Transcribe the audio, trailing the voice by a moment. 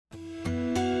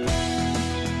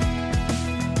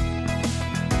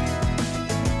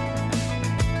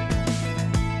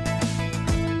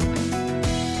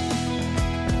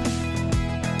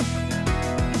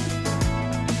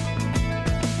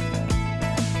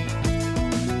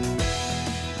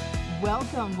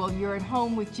welcome. Well, you're at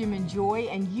home with Jim and Joy,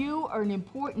 and you are an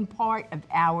important part of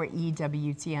our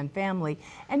EWTN family.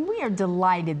 And we are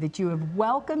delighted that you have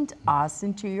welcomed us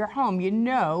into your home. You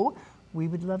know, we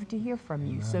would love to hear from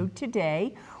you. So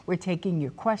today, we're taking your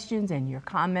questions and your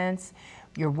comments.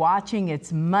 You're watching,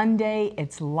 it's Monday,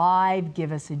 it's live.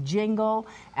 Give us a jingle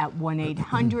at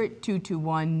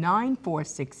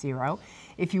 1-800-221-9460.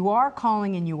 If you are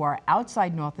calling and you are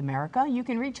outside North America, you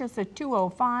can reach us at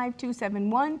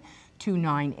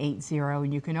 205-271-2980.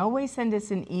 And you can always send us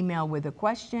an email with a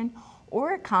question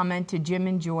or a comment to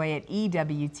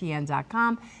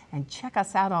jimandjoy@ewtn.com, and check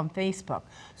us out on Facebook.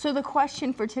 So the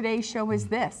question for today's show is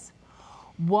this: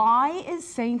 why is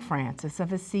St. Francis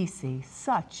of Assisi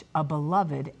such a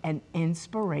beloved and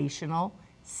inspirational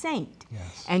saint?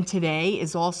 Yes. And today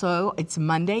is also, it's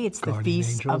Monday, it's the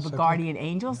Feast of the Guardian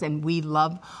Angels, and we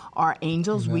love our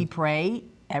angels. Amen. We pray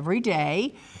every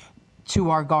day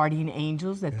to our guardian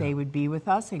angels that they would be with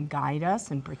us and guide us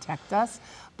and protect us,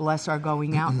 bless our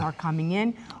going out and our coming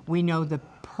in. We know the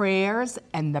prayers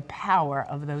and the power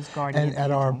of those guardian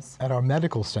angels. And at our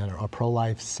medical center, our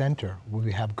pro-life center, where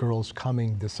we have girls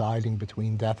coming deciding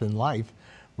between death and life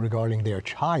regarding their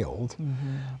child,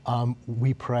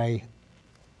 we pray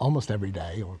almost every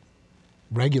day or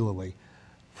regularly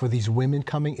for these women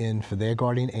coming in, for their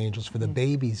guardian angels, for the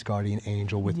baby's guardian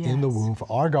angel within the womb, for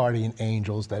our guardian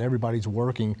angels, that everybody's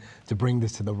working to bring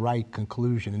this to the right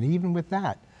conclusion. And even with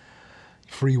that,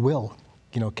 free will,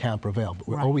 can't prevail. But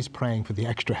we're always praying for the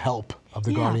extra help of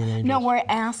the guardian angels. No, we're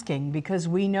asking, because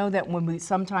we know that when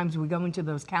sometimes we go into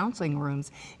those counseling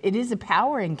rooms, it is a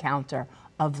power encounter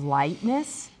of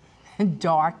lightness and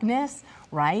darkness,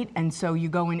 right? And so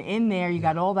you're going in there, you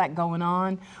got all that going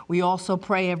on. We also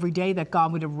pray every day that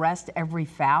God would arrest every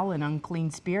foul and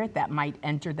unclean spirit that might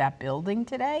enter that building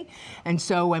today. And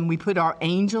so when we put our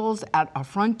angels at our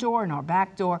front door and our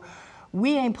back door,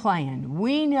 we ain't playing.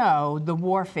 We know the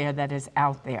warfare that is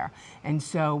out there. And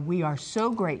so we are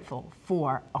so grateful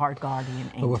for our guardian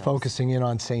angels. But we're focusing in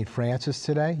on St. Francis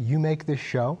today. You make this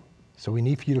show, so we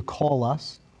need for you to call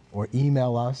us or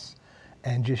email us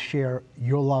and just share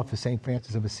your love for St.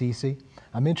 Francis of Assisi.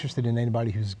 I'm interested in anybody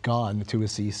who's gone to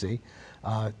Assisi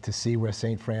to see where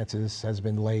St. Francis has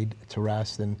been laid to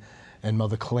rest, and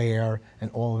Mother Claire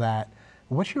and all of that.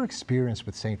 What's your experience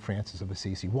with St. Francis of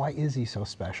Assisi? Why is he so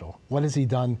special? What has he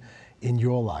done in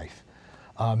your life?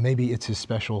 Maybe it's his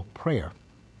special prayer.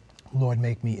 Lord,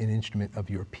 make me an instrument of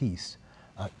your peace.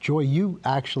 Joy, you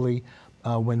actually,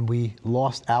 when we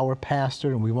lost our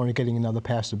pastor and we weren't getting another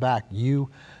pastor back,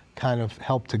 you kind of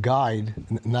helped to guide,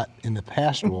 not in the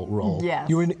pastoral role. Yes.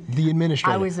 You were the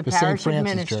administrator. I was the parish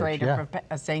administrator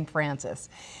for St. Francis.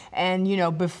 And,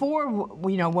 before,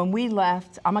 when we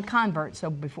left, I'm a convert, so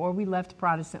before we left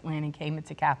Protestant land and came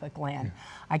into Catholic land,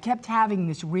 I kept having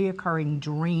this reoccurring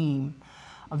dream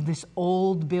of this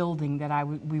old building that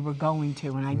we were going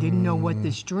to, and I didn't know what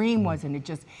this dream was, and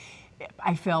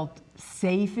I felt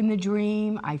safe in the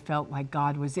dream. I felt like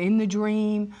God was in the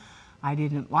dream. I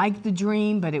didn't like the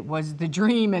dream, but it was the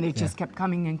dream, and it just kept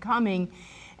coming and coming.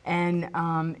 And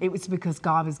it was because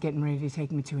God was getting ready to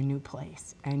take me to a new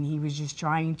place. And he was just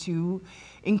trying to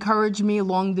encourage me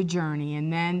along the journey.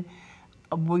 And then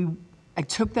I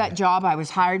took that job. I was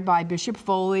hired by Bishop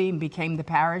Foley and became the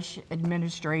parish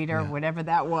administrator, whatever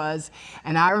that was.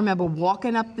 And I remember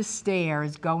walking up the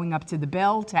stairs, going up to the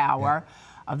bell tower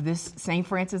of this St.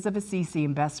 Francis of Assisi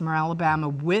in Bessemer, Alabama,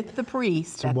 with the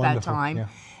priest at that time. Yeah.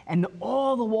 And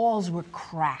all the walls were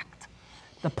cracked,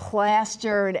 the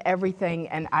plaster and everything.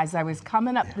 And as I was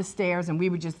coming up the stairs, and we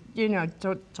were just,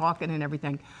 talking and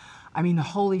everything, the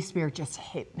Holy Spirit just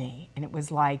hit me. And it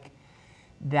was like,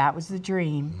 that was the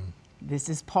dream. This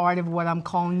is part of what I'm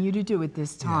calling you to do at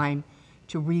this time,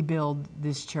 to rebuild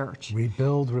this church.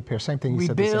 Rebuild, repair, same thing you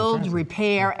said to St. Rebuild, Francis.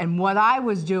 repair, and what I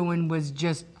was doing was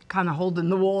just kind of holding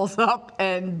the walls up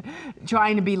and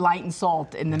trying to be light and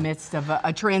salt in the midst of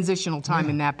a transitional time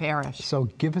in that parish. So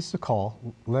give us a call.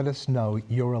 Let us know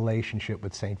your relationship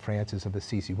with St. Francis of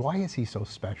Assisi. Why is he so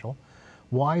special?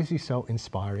 Why is he so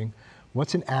inspiring?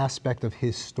 What's an aspect of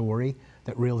his story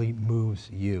that really moves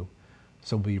you?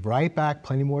 So we'll be right back.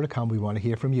 Plenty more to come. We want to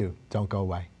hear from you. Don't go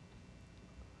away.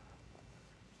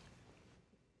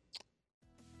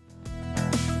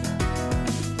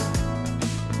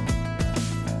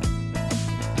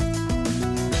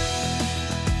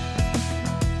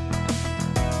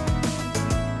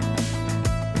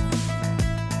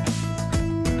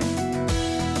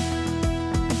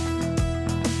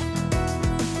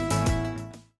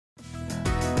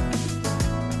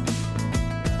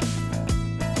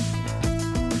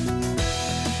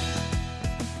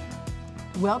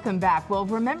 Welcome back. Well,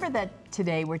 remember that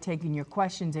today we're taking your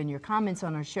questions and your comments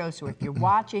on our show. So if you're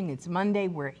watching, it's Monday,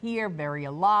 we're here, very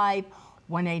alive.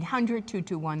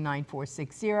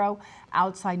 1-800-221-9460.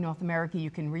 Outside North America,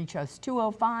 you can reach us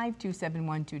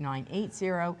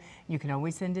 205-271-2980. You can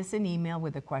always send us an email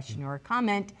with a question or a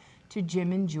comment to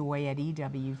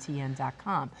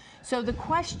jimandjoy@ewtn.com. So the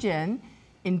question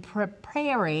in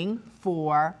preparing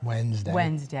for Wednesday,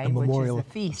 which is the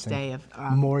feast day of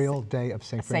Memorial Day of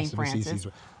St. Francis of Assisi.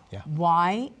 Yeah.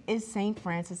 Why is St.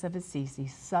 Francis of Assisi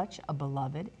such a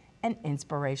beloved and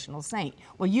inspirational saint?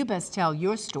 Well, you best tell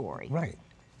your story. Right.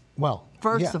 Well,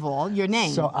 First of all, your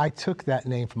name. So I took that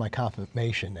name from my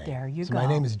confirmation name. There you so go. My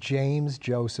name is James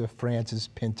Joseph Francis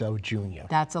Pinto Jr.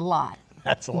 That's a lot.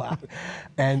 That's a lot.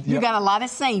 And You got a lot of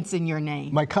saints in your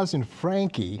name. my cousin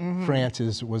Frankie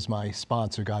Francis was my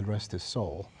sponsor, God rest his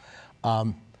soul.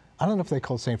 I don't know if they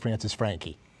called St. Francis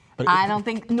Frankie. But I don't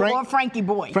think, or Frankie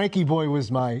Boy. Frankie Boy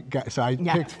was my guy. So I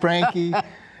picked Frankie.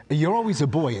 You're always a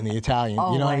boy in the Italian.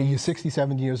 You know, Always. you're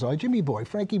 67 years old. Jimmy Boy,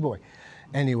 Frankie Boy.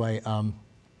 Anyway, so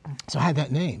I had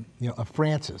that name, of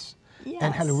Francis.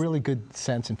 And had a really good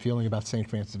sense and feeling about St.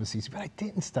 Francis of Assisi, but I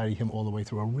didn't study him all the way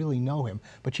through or really know him.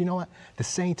 But you know what? The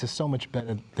saints are so much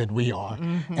better than we are.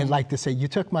 And like to say, you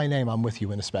took my name, I'm with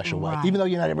you in a special way. Right. Even though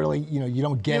you're not really, you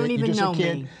don't get You don't it, even you're just know a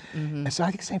kid. me. And so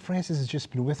I think St. Francis has just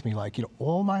been with me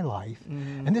all my life.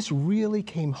 And this really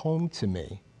came home to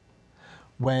me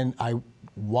when I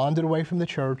wandered away from the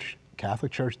church,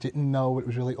 Catholic Church, didn't know what it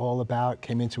was really all about,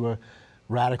 came into a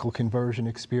radical conversion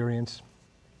experience.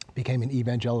 Became an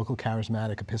evangelical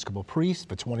charismatic Episcopal priest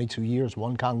for 22 years,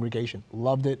 one congregation,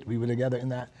 loved it. We were together in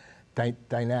that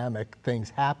dynamic. Things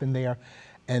happened there.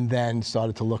 And then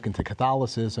started to look into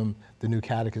Catholicism. The new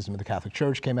catechism of the Catholic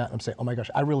Church came out. And I'm saying, oh my gosh,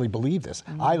 I really believe this.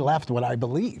 I left what I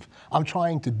believe. I'm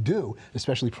trying to do,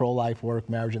 especially pro-life work,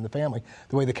 marriage and the family,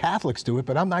 the way the Catholics do it,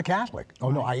 but I'm not Catholic.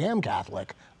 Oh no, I am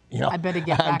Catholic. I better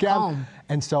get back home.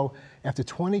 And so after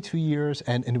 22 years,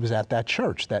 and it was at that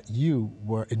church that you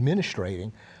were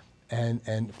administrating,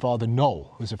 and Father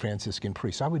Knoll was a Franciscan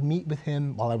priest. So I would meet with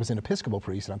him while I was an Episcopal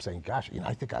priest, and I'm saying, gosh,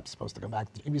 I think I'm supposed to come back.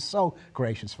 He was so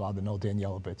gracious, Father Knoll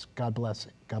Danielovitz. God bless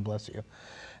you.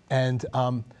 And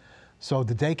so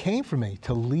the day came for me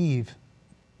to leave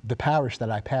the parish that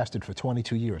I pastored for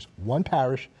 22 years. One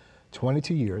parish,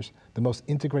 22 years, the most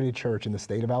integrated church in the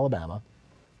state of Alabama.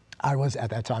 I was, at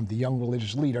that time, the young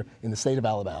religious leader in the state of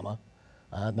Alabama.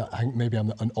 Maybe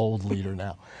I'm an old leader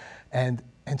now. And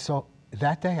so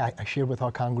that day, I shared with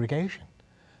our congregation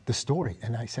the story,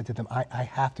 and I said to them, I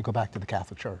have to go back to the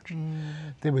Catholic Church.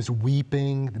 There was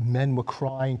weeping, the men were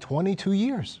crying, 22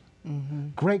 years.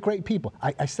 Great people.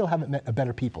 I still haven't met a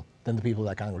better people than the people of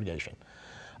that congregation.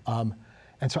 And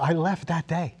so I left that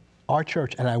day, our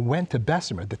church, and I went to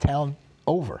Bessemer, the town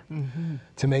over,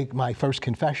 to make my first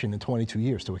confession in 22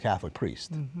 years to a Catholic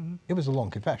priest. It was a long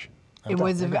confession.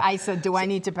 I said, do I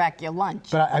need to pack your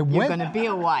lunch? But I You're went, going to be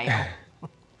a while.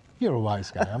 You're a wise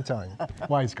guy, I'm telling you.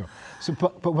 Wise girl. So,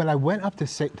 but when I went up to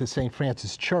St.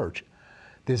 Francis Church,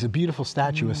 there's a beautiful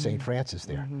statue of St. Francis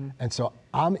there. And so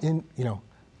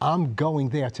I'm going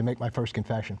there to make my first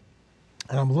confession.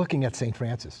 And I'm looking at St.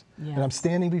 Francis. Yes. And I'm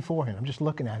standing before him. I'm just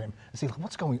looking at him and saying,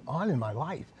 what's going on in my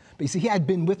life? But you see, he had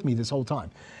been with me this whole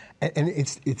time. And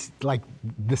it's like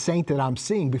the saint that I'm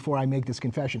seeing before I make this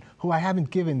confession, who I haven't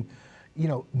given,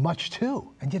 much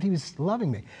to. And yet he was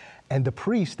loving me. And the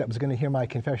priest that was going to hear my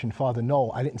confession, Father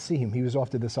Knoll, I didn't see him. He was off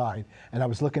to the side. And I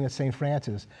was looking at St.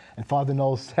 Francis, and Father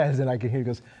Knoll says, and I can hear, he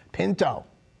goes, Pinto,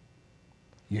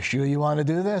 you sure you want to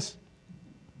do this?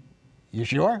 You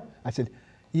sure? I said,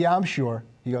 yeah, I'm sure.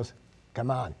 He goes, come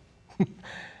on.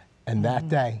 And that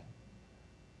day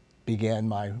began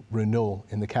my renewal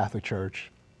in the Catholic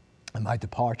Church and my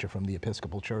departure from the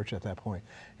Episcopal Church at that point.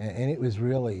 And it was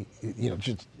really,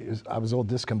 I was all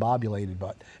discombobulated.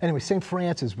 But anyway, St.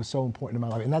 Francis was so important in my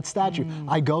life. And that statue,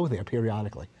 I go there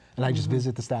periodically, and I just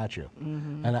visit the statue.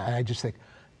 And I just think,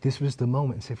 this was the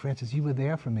moment. St. Francis, you were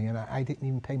there for me, and I didn't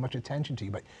even pay much attention to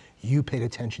you, but you paid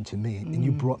attention to me, and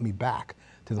you brought me back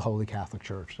to the Holy Catholic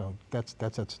Church. So that's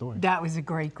that story. That was a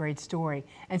great story.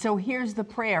 And so here's the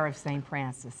prayer of St.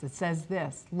 Francis. It says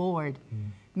this, Lord,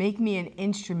 make me an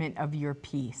instrument of your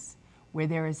peace. Where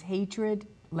there is hatred,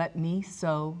 let me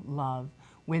sow love.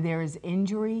 Where there is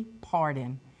injury,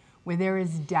 pardon. Where there is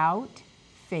doubt,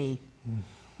 faith.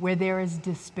 Where there is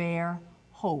despair,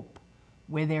 hope.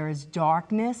 Where there is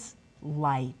darkness,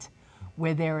 light.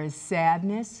 Where there is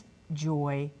sadness,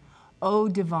 joy. O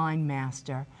divine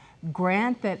Master,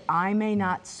 grant that I may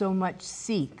not so much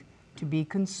seek to be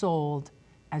consoled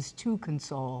as to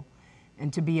console,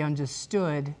 and to be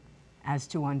understood as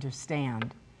to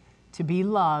understand, to be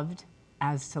loved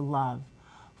as to love.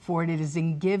 For it is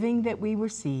in giving that we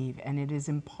receive, and it is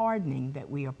in pardoning that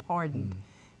we are pardoned,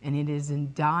 and it is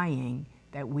in dying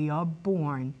that we are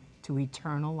born to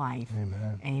eternal life.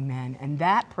 Amen. Amen. And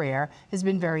that prayer has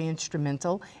been very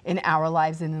instrumental in our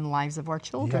lives and in the lives of our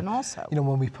children also. You know,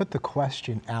 when we put the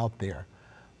question out there,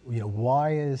 you know,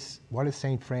 why does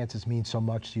St. Francis mean so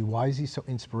much to you? Why is he so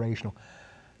inspirational?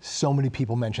 So many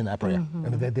people mention that prayer. I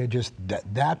mean, they're just,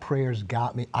 that prayer's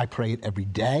got me. I pray it every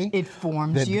day. It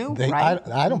forms you, right?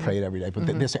 I don't pray it every day, but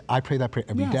they say, I pray that prayer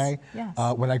every day. Yes.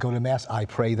 When I go to Mass, I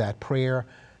pray that prayer,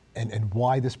 and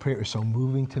why this prayer is so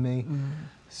moving to me.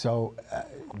 So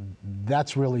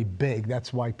that's really big.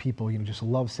 That's why people, you know, just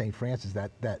love St. Francis.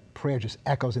 That prayer just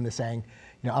echoes into saying,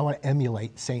 you know, I want to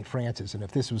emulate St. Francis, and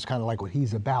if this was kind of like what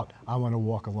he's about, I want to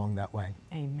walk along that way.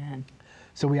 Amen.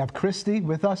 So we have Christy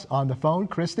with us on the phone.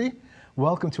 Christy,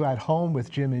 welcome to At Home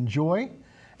with Jim and Joy.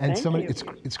 And Thank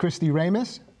you. It's Christy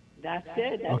Ramus. That's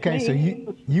it. That's Okay, me.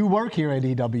 so you work here at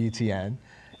EWTN,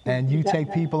 and you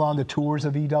take people on the tours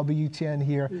of EWTN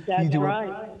here. That's you do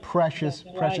right. precious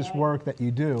right. work that you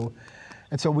do.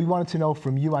 And so we wanted to know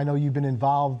from you, I know you've been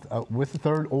involved with the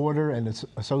Third Order and its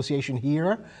association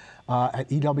here at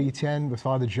EWTN with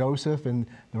Father Joseph and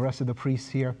the rest of the priests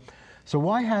here. So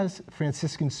why has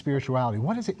Franciscan spirituality,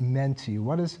 what has it meant to you?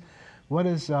 What does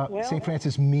St.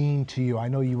 Francis mean to you? I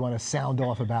know you want to sound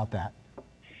off about that.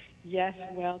 Yes,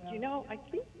 well, you know, I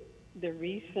think the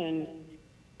reason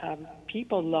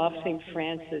people love St.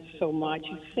 Francis so much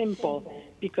is simple,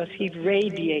 because he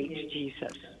radiates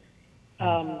Jesus.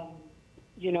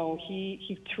 You know,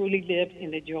 he truly lived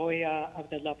in the joy of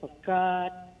the love of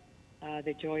God,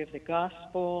 the joy of the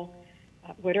gospel.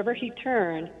 Wherever he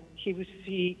turned, he would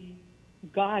see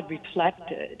God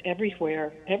reflected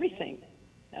everywhere, everything.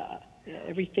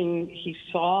 Everything he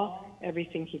saw,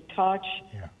 everything he touched,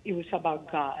 it was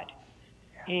about God.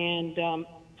 And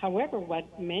however,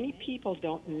 what many people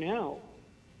don't know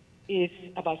is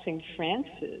about St.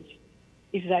 Francis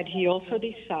is that he also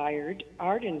desired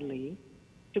ardently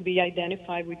to be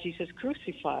identified with Jesus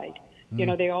crucified. You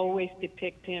know, they always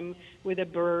depict him with the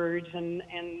birds and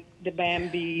the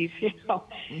Bambis, you know.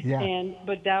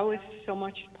 But that was so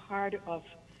much part of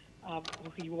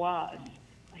who he was.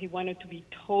 He wanted to be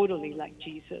totally like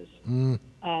Jesus,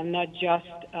 not just,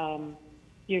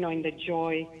 you know, in the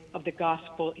joy of the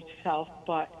gospel itself,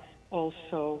 but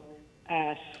also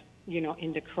as, you know,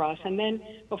 in the cross. And then,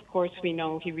 of course, we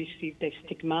know he received the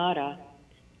stigmata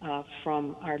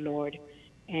from our Lord.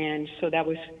 And so that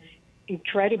was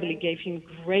incredibly, gave him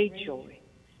great joy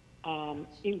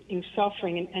in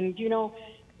suffering. And, you know,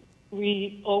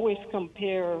 we always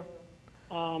compare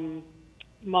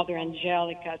Mother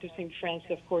Angelica to St.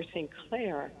 Francis, of course, St.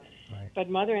 Clare. Right. But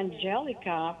Mother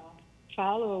Angelica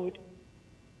followed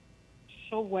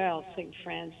so well St.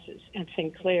 Francis and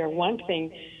St. Clare. One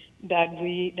thing that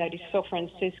is so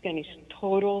Franciscan is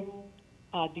total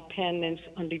dependence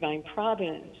on divine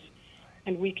providence.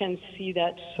 And we can see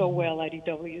that so well at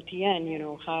EWTN, you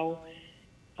know, how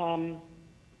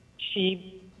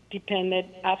she depended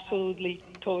absolutely,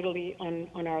 totally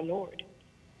on our Lord.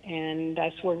 And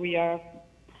that's where we are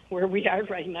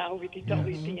right now with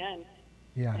EWTN.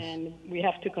 Yes. And we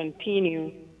have to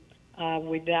continue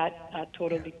with that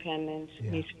total dependence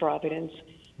in His providence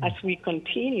as we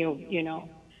continue, you know,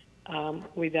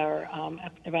 with our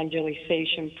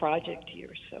evangelization project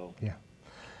here. So. Yeah.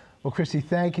 Well, Christy,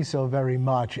 thank you so very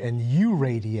much. And you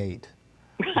radiate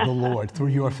the Lord through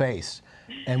your face.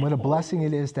 And what a blessing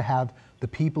it is to have the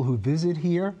people who visit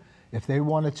here, if they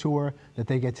want a tour, that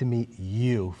they get to meet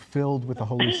you, filled with the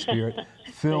Holy Spirit,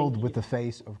 filled with the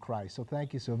face of Christ. So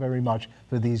thank you so very much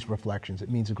for these reflections.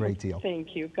 It means a great deal.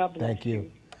 Thank you. God bless Thank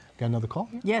you. Got another call?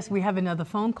 Yes, we have another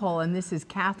phone call, and this is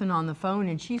Catherine on the phone,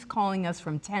 and she's calling us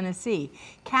from Tennessee.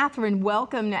 Catherine,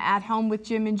 welcome to At Home with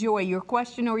Jim and Joy. Your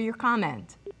question or your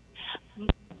comment?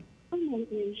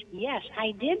 Yes,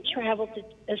 I did travel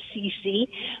to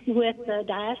Assisi with the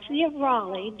Diocese of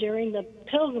Raleigh during the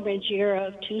pilgrimage year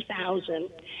of 2000,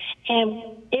 and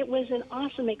it was an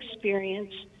awesome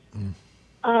experience.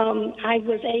 I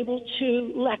was able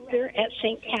to lecture at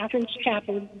St. Catherine's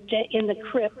Chapel in the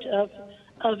crypt of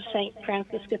St.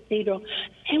 Francis Cathedral,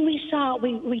 and we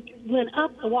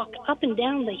walked up and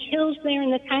down the hills there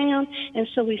in the town, and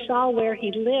so we saw where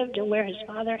he lived and where his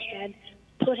father had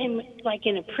put him like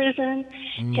in a prison,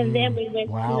 and then we went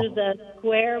to the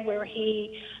square where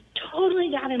he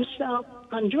totally got himself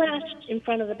undressed in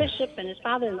front of the bishop and his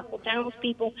father and the whole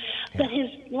townspeople. But his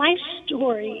life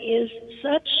story is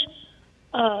such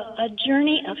a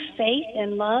journey of faith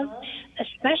and love,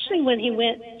 especially when he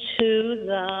went to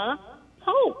the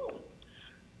Pope.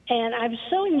 And I've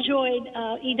so enjoyed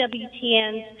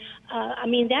EWTN.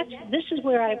 This is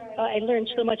where I learned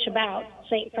so much about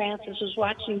St. Francis, was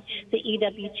watching the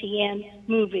EWTN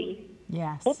movie.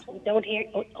 Yes. Oops, I don't hear.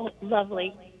 Oh,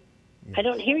 lovely. Yes. I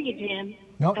don't hear you, Jan.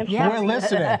 No, we're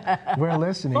listening. We're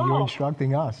listening. Oh. You're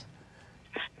instructing us.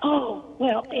 Oh,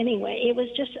 well, anyway, it was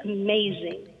just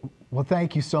amazing. Well,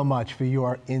 thank you so much for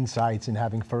your insights and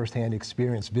having firsthand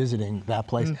experience visiting that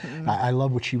place. Mm-hmm. I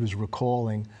love what she was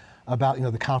recalling about,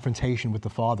 the confrontation with the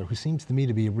father, who seems to me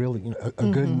to be a really, a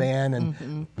good man,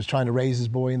 and was trying to raise his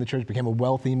boy in the church, became a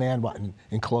wealthy man,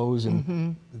 in clothes,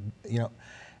 and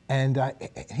and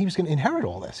he was going to inherit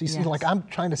all this. He seems like, I'm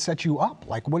trying to set you up.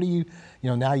 Like, what are you,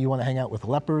 now you want to hang out with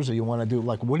lepers, or you want to do,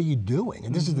 like, what are you doing?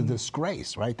 And this is the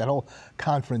disgrace, right? That whole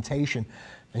confrontation.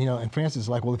 And Francis is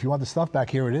like, well, if you want the stuff back,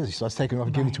 here it is. He starts taking it off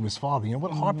and giving it to his father.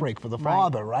 What a heartbreak for the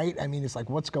father, right? I mean, it's like,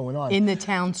 what's going on? In the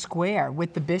town square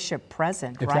with the bishop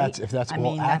present, right? If that's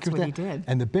all accurate. That's what he did.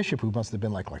 And the bishop, who must have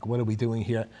been like, what are we doing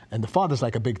here? And the father's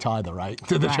like a big tither, right?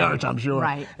 To the church, I'm sure.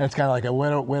 Right. And it's kind of like,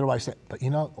 where do I sit? But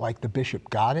like the bishop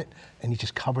got it, and he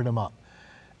just covered him up.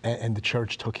 And the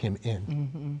church took him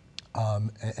in.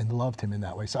 And loved him in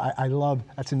that way. So I love,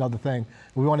 that's another thing.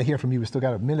 We want to hear from you. We still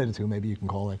got a minute or two, maybe you can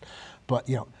call in. But,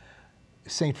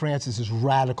 St. Francis's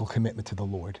radical commitment to the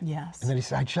Lord. Yes. And then he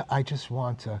said, I just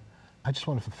want to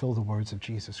fulfill the words of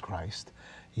Jesus Christ.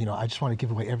 I just want to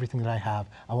give away everything that I have.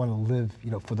 I want to live,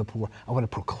 for the poor. I want to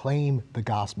proclaim the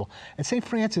gospel. And St.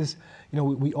 Francis,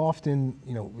 we often,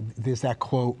 there's that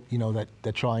quote,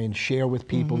 that try and share with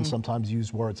people and sometimes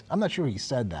use words. I'm not sure he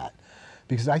said that,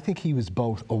 because I think he was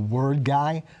both a word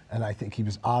guy, and I think he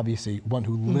was obviously one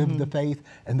who lived the faith,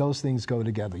 and those things go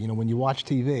together. When you watch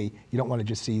TV, you don't want to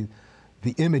just see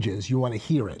the images, you want to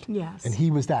hear it. Yes. And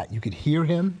he was that. You could hear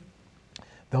him,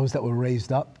 those that were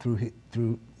raised up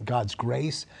through God's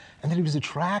grace, and then he was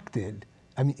attracted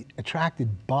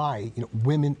by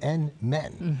women and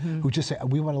men who just say,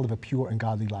 we want to live a pure and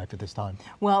godly life at this time.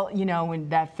 Well, in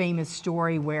that famous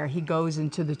story where he goes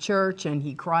into the church and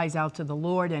he cries out to the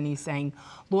Lord and he's saying,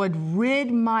 Lord, rid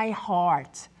my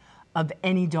heart of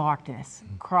any darkness.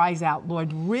 Cries out,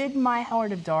 Lord, rid my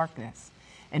heart of darkness.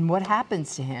 And what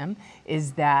happens to him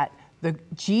is that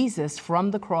Jesus from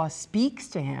the cross speaks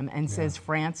to him and says,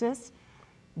 Francis,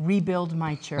 rebuild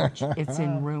my church. It's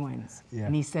in ruins. Yeah.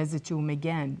 And he says it to him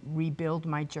again, rebuild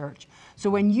my church. So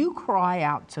when you cry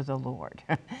out to the Lord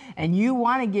and you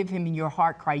want to give him your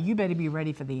heart cry, you better be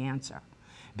ready for the answer,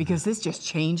 because this just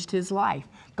changed his life.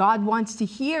 God wants to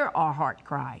hear our heart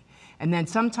cry. And then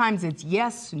sometimes it's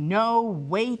yes, no,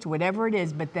 wait, whatever it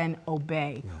is, but then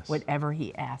obey whatever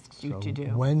he asks you to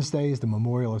do. Wednesday is the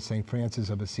memorial of St.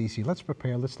 Francis of Assisi. Let's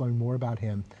prepare, let's learn more about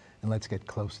him, and let's get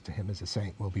closer to him as a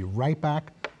saint. We'll be right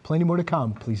back. Plenty more to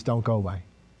come. Please don't go away.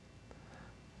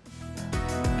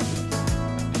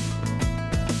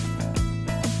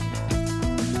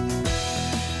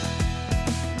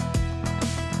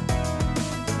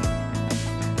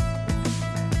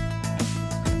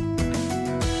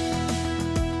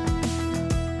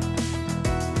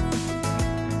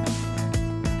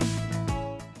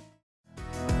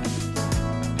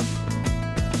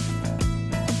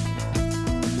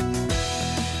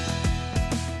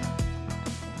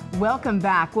 Welcome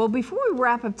back. Well, before we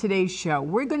wrap up today's show,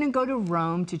 we're going to go to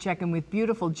Rome to check in with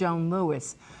beautiful Joan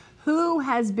Lewis, who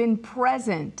has been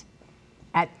present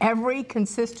at every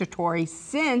consistory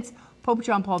since Pope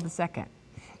John Paul II.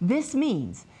 This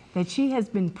means that she has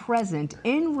been present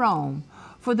in Rome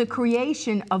for the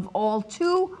creation of all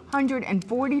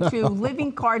 242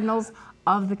 living cardinals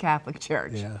of the Catholic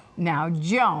Church. Yeah. Now,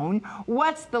 Joan,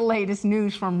 what's the latest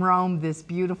news from Rome this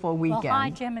beautiful weekend? Well,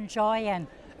 hi, Jim and Joy, and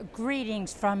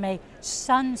greetings from a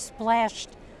sun-splashed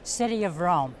city of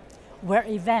Rome, where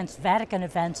Vatican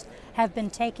events, have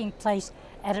been taking place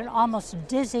at an almost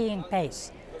dizzying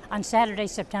pace. On Saturday,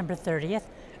 September 30th,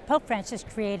 Pope Francis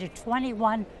created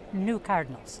 21 new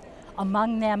cardinals.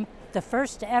 Among them, the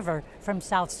first ever from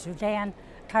South Sudan,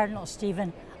 Cardinal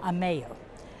Stephen Ameyu.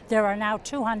 There are now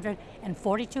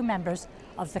 242 members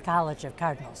of the College of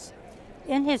Cardinals.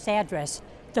 In his address,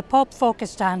 the Pope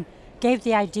gave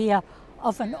the idea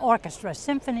of an orchestra, a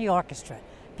symphony orchestra,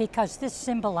 because this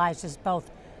symbolizes both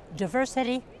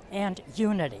diversity and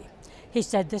unity. He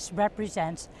said this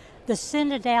represents the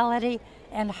synodality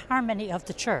and harmony of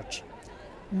the Church.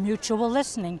 Mutual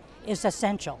listening is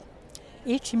essential.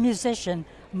 Each musician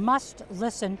must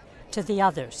listen to the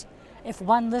others. If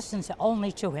one listens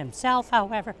only to himself,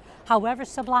 however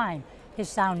sublime his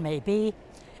sound may be,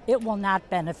 it will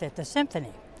not benefit the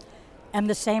symphony. And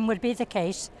the same would be the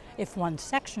case if one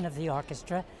section of the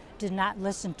orchestra did not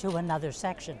listen to another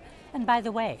section. And by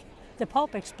the way, the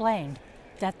Pope explained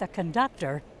that the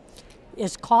conductor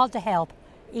is called to help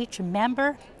each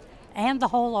member and the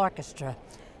whole orchestra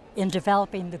in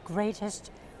developing the greatest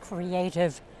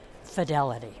creative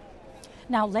fidelity.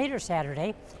 Now, later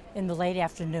Saturday, in the late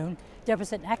afternoon, there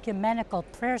was an ecumenical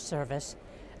prayer service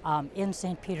in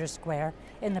St. Peter's Square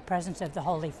in the presence of the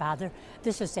Holy Father.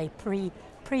 This is a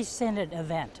pre-synod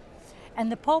event.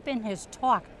 And the Pope, in his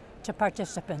talk to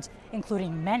participants,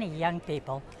 including many young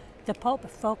people, the Pope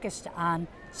focused on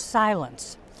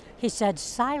silence. He said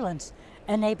silence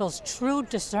enables true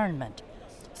discernment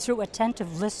through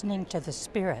attentive listening to the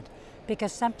Spirit,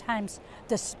 because sometimes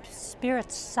the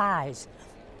Spirit's sighs,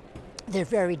 they're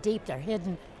very deep, they're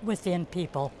hidden within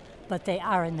people, but they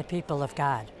are in the people of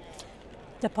God.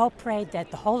 The Pope prayed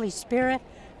that the Holy Spirit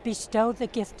bestow the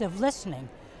gift of listening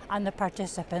on the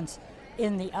participants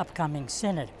in the upcoming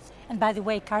synod. And by the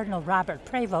way, Cardinal Robert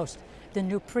Prevost, the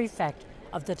new prefect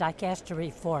of the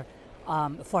dicastery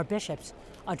for bishops,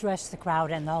 addressed the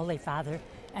crowd and the Holy Father,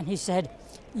 and he said,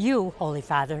 "You, Holy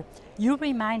Father, you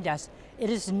remind us it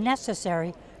is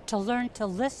necessary to learn to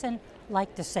listen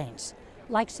like the saints,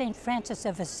 like St. Francis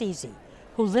of Assisi,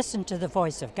 who listened to the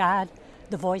voice of God,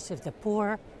 the voice of the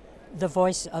poor, the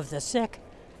voice of the sick,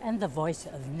 and the voice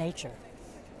of nature."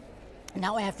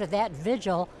 Now, after that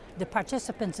vigil, the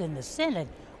participants in the synod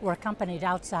were accompanied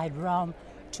outside Rome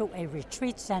to a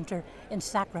retreat center in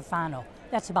Sacrofano.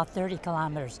 That's about 30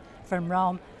 kilometers from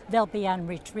Rome. They'll be on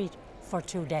retreat for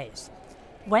 2 days.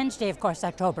 Wednesday, of course,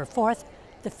 October 4th,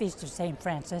 the Feast of St.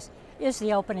 Francis, is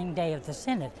the opening day of the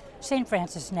synod. St.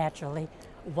 Francis, naturally,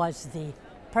 was the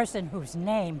person whose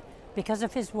name, because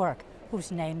of his work,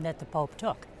 whose name that the Pope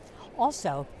took.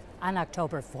 Also, on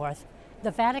October 4th,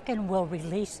 the Vatican will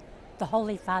release the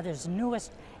Holy Father's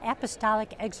newest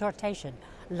apostolic exhortation,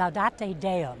 Laudate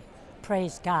Deum,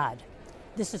 Praise God.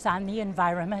 This is on the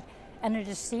environment, and it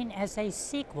is seen as a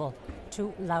sequel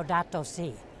to Laudato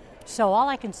Si. So all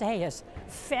I can say is,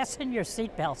 fasten your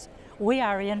seatbelts. We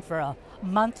are in for a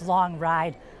month-long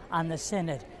ride on the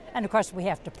synod. And of course, we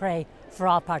have to pray for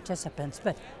all participants.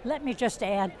 But let me just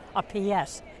add a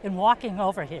PS. In walking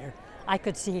over here, I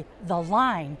could see the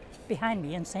line behind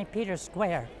me in St. Peter's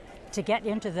Square to get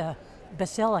into the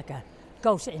Basilica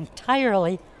goes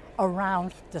entirely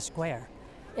around the square.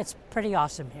 It's pretty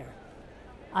awesome here.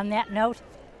 On that note,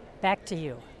 back to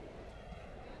you.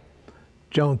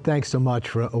 Joan, thanks so much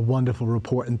for a wonderful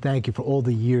report, and thank you for all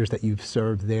the years that you've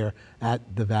served there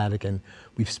at the Vatican.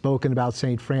 We've spoken about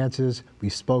St. Francis,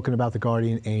 we've spoken about the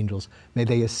guardian angels. May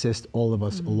they assist all of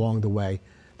us along the way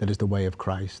that is the way of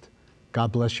Christ.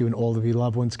 God bless you and all of your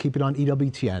loved ones. Keep it on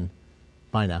EWTN.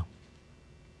 Bye now.